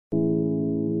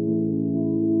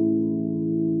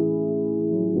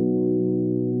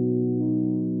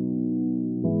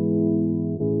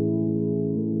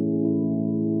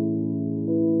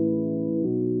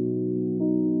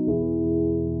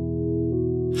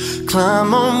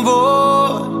climb on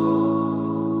board.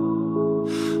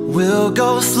 We'll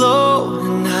go slow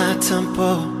and high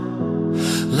tempo,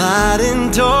 light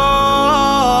and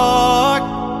dark.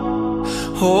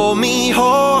 Hold me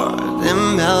hard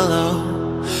and mellow.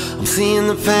 I'm seeing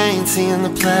the pain, seeing the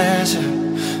pleasure.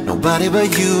 Nobody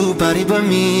but you, body but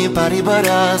me, body but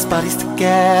us, bodies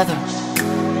together.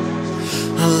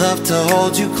 I love to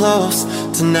hold you close,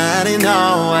 tonight and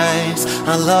always.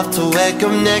 I love to wake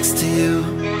up next to you.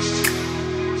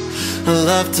 I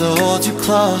love to hold you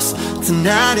close,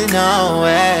 tonight and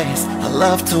always. I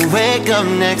love to wake up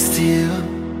next to you.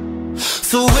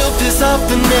 So we'll piss off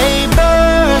the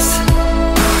neighbors,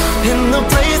 in the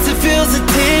place that feels the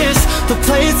tears, the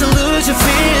place to lose your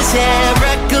fears. Yeah,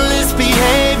 reckless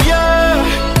behavior,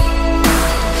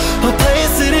 a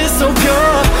place that is so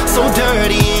pure, so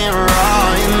dirty and raw.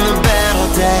 In the bad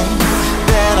all day,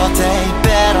 bad all day,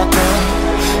 bad all day,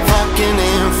 fucking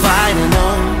and fighting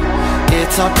on.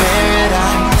 It's our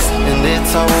paradise and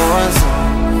it's our war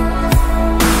zone.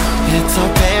 It's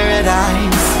our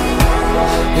paradise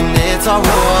and it's our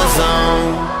war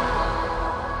zone.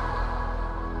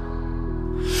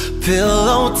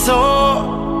 Pillow talk,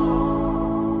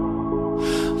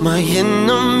 my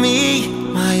enemy,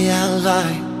 my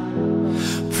ally.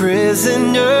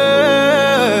 Prisoners,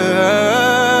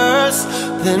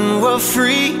 then we're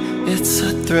free, it's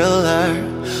a thriller.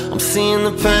 I'm seeing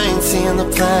the pain, seeing the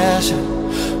pleasure.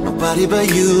 Nobody but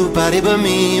you, body but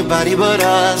me, body but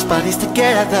us, bodies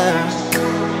together.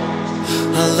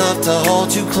 I love to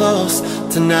hold you close,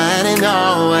 tonight and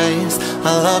always.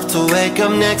 I love to wake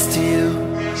up next to you.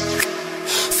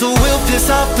 So we'll piss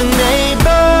off the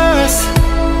neighbors,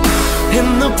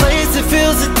 in the place that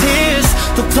feels the tears,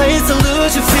 the place to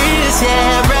lose your fears.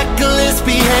 Yeah, reckless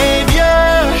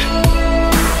behavior,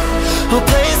 a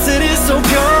place that is so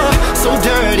pure, so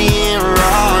dirty and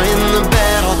raw. In the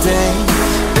bad all day,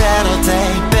 bad all day,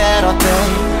 bad all day,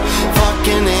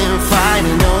 fucking and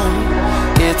fighting on.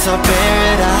 It's our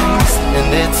paradise and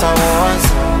it's our war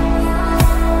zone.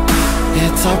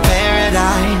 It's our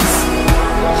paradise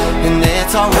and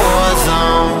it's our war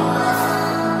zone.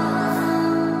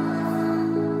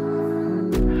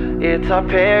 It's our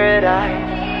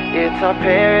paradise, it's our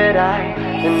paradise,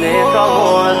 and it's our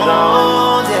war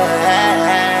zone, yeah.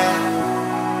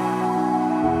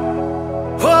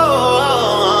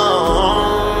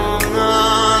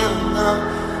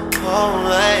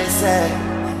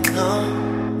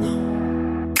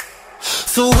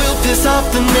 So we'll piss off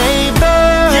the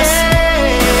neighbors,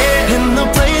 in the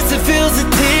place that feels the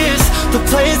tears, the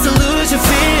place to lose your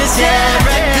fears. Yeah,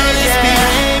 reckless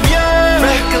behavior,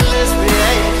 reckless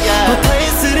behavior, a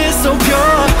place that is so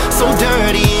pure, so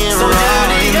dirty and raw.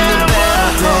 In the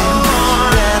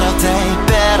bad all day,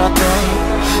 bad all day,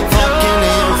 fucking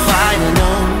and fighting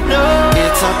on.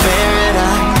 It's our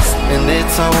paradise and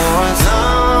it's our war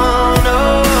zone.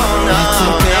 It's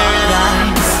our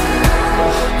paradise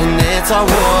and it's our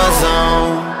war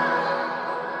zone.